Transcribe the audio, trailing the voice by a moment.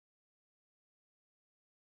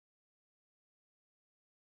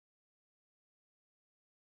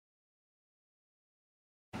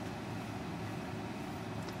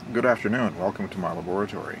Good afternoon. Welcome to my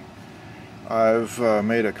laboratory. I've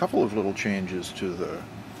made a couple of little changes to the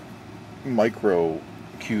MicroQEG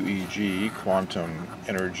quantum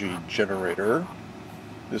energy generator.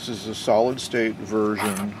 This is a solid-state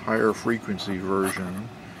version, higher frequency version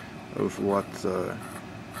of what the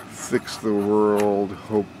Fix the World,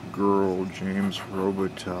 Hope Girl, James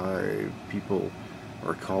Robitaille people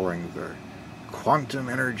are calling the quantum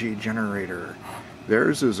energy generator.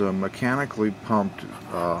 Theirs is a mechanically pumped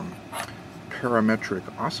parametric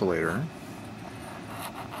oscillator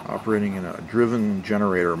operating in a driven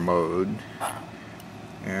generator mode,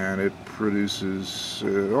 and it produces,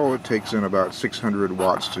 it takes in about 600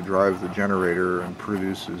 watts to drive the generator and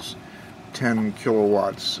produces 10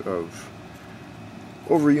 kilowatts of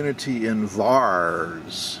Overunity in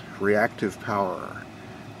VARs, reactive power.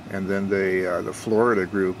 And then the Florida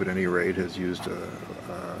group, at any rate, has used a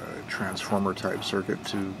transformer type circuit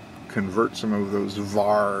to convert some of those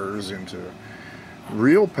VARs into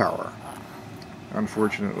real power.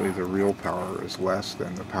 Unfortunately, the real power is less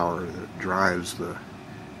than the power that drives the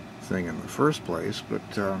thing in the first place, but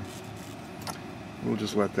we'll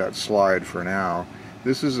just let that slide for now.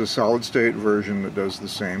 This is a solid-state version that does the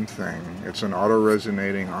same thing. It's an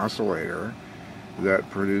autoresonating oscillator that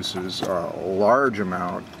produces a large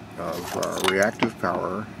amount of reactive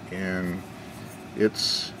power in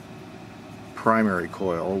its primary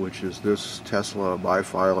coil, which is this Tesla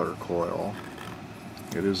bifilar coil.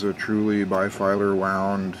 It is a truly bifilar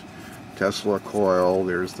wound Tesla coil.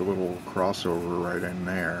 There's the little crossover right in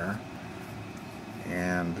there.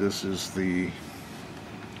 And this is the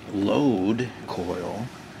load coil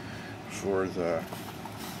for the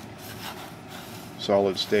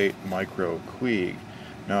solid-state MicroQEG.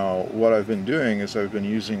 Now, what I've been doing is I've been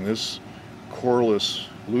using this coreless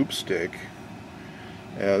loop stick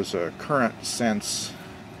as a current sense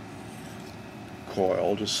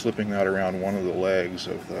coil, just slipping that around one of the legs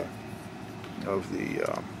of the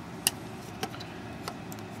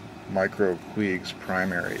MicroQEG's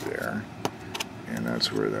primary there, and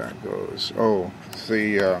that's where that goes. Oh,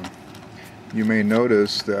 see, you may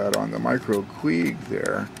notice that on the MicroQEG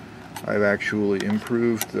there, I've actually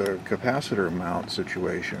improved the capacitor mount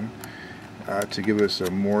situation to give us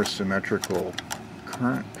a more symmetrical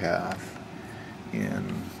current path in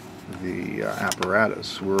the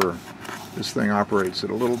apparatus, where this thing operates at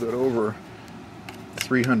a little bit over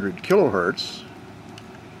 300 kilohertz,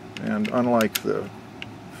 and unlike the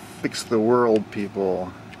Fix the World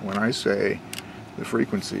people, when I say the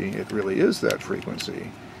frequency, it really is that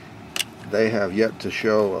frequency. They have yet to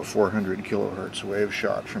show a 400 kilohertz wave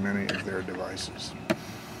shot from any of their devices.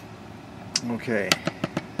 Okay,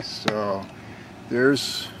 so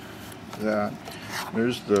there's that.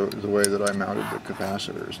 There's the way that I mounted the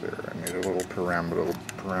capacitors there. I made a little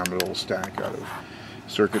pyramidal stack out of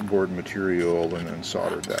circuit board material and then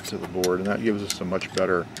soldered that to the board, and that gives us a much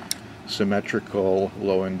better symmetrical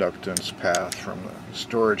low inductance path from the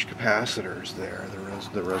storage capacitors there,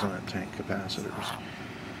 the resonant tank capacitors.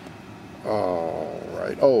 All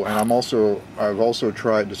right. Oh, and I've also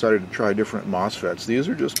decided to try different MOSFETs. These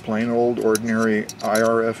are just plain old ordinary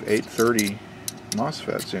IRF 830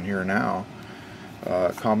 MOSFETs in here now.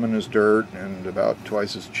 Common as dirt and about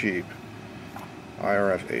twice as cheap.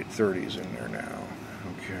 IRF 830s in there now.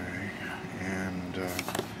 Okay, and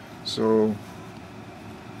so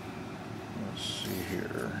let's see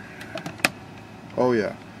here. Oh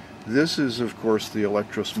yeah, this is of course the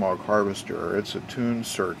electrosmog harvester. It's a tuned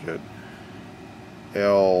circuit,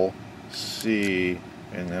 L, C,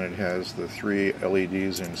 and then it has the 3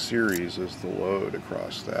 LEDs in series as the load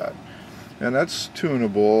across that. And that's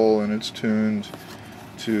tunable, and it's tuned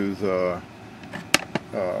to the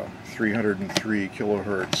 303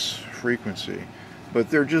 kilohertz frequency. But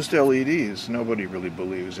they're just LEDs. Nobody really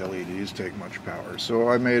believes LEDs take much power. So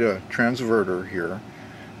I made a transverter here.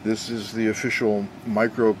 This is the official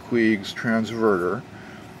MicroQEG's transverter.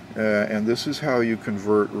 And this is how you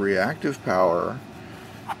convert reactive power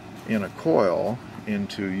in a coil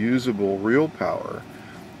into usable real power.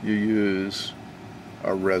 You use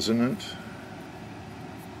a resonant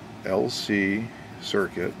LC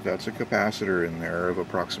circuit. That's a capacitor in there of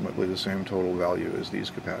approximately the same total value as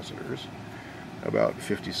these capacitors, about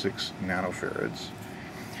 56 nanofarads.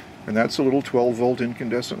 And that's a little 12-volt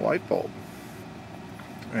incandescent light bulb.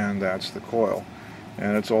 And that's the coil.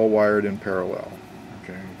 And it's all wired in parallel.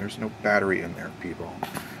 Okay, there's no battery in there, people.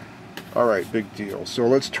 Alright, big deal. So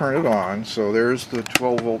let's turn it on. So there's the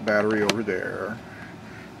 12-volt battery over there.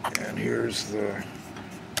 And here's the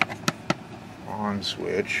on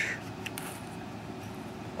switch,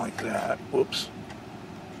 like that. Whoops.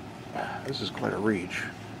 This is quite a reach.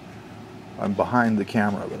 I'm behind the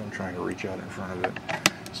camera, but I'm trying to reach out in front of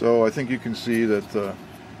it. So I think you can see that the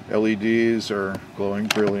LEDs are glowing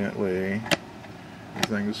brilliantly.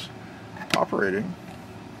 Everything's operating.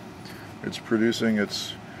 It's producing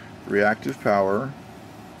its reactive power.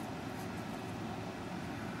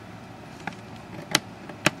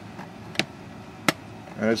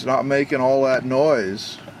 And it's not making all that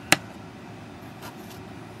noise,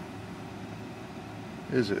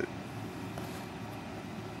 is it?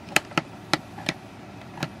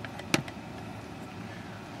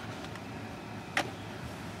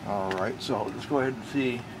 Alright, so let's go ahead and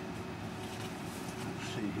see.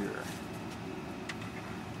 Let's see here.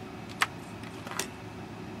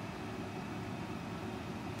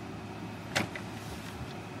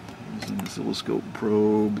 Using this oscilloscope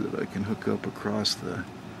probe that I can hook up across the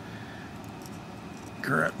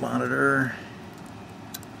current monitor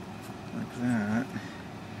like that.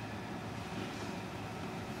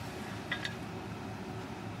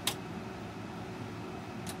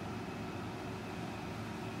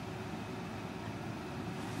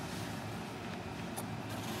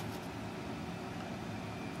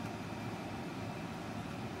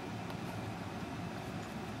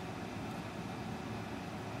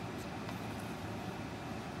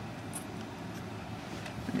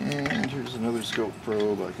 And here's another scope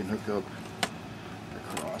probe I can hook up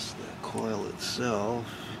across the coil itself.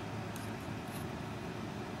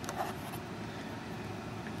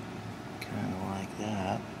 Kind of like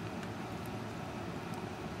that.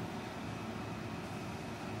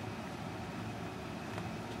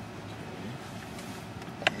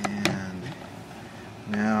 Okay. And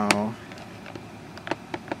now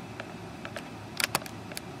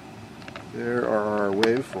there are our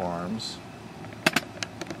waveforms.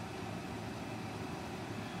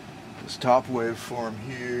 This top waveform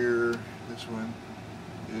here, this one,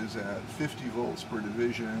 is at 50 volts per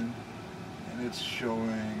division, and it's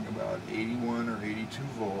showing about 81 or 82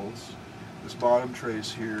 volts. This bottom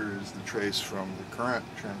trace here is the trace from the current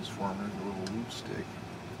transformer, the little loop stick.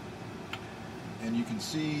 And you can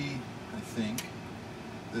see, I think,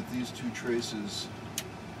 that these two traces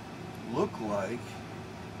look like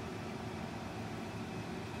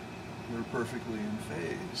they're perfectly in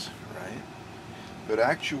phase, right? But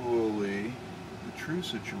actually, the true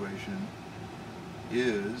situation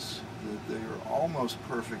is that they are almost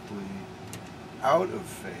perfectly out of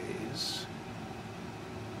phase,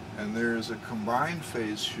 and there's a combined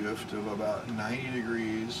phase shift of about 90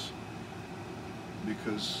 degrees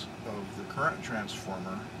because of the current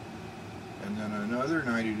transformer, and then another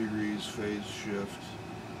 90 degrees phase shift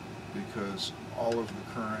because all of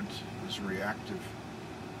the current is reactive.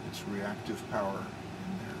 It's reactive power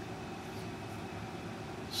in there.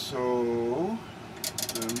 So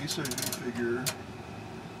the Lisa figure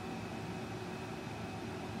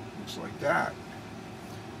looks like that,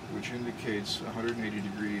 which indicates 180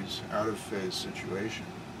 degrees out of phase situation.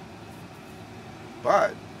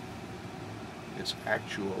 But it's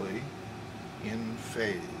actually in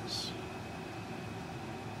phase.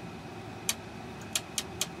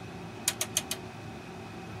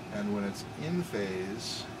 And when it's in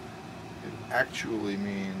phase, it actually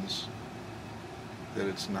means that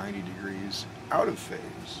it's 90 degrees out of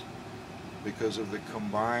phase because of the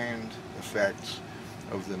combined effects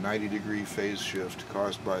of the 90-degree phase shift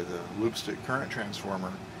caused by the loopstick current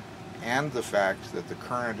transformer and the fact that the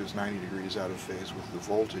current is 90 degrees out of phase with the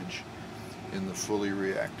voltage in the fully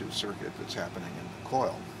reactive circuit that's happening in the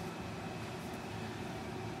coil.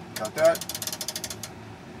 Got that?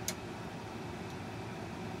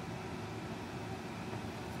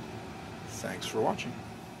 Thanks for watching.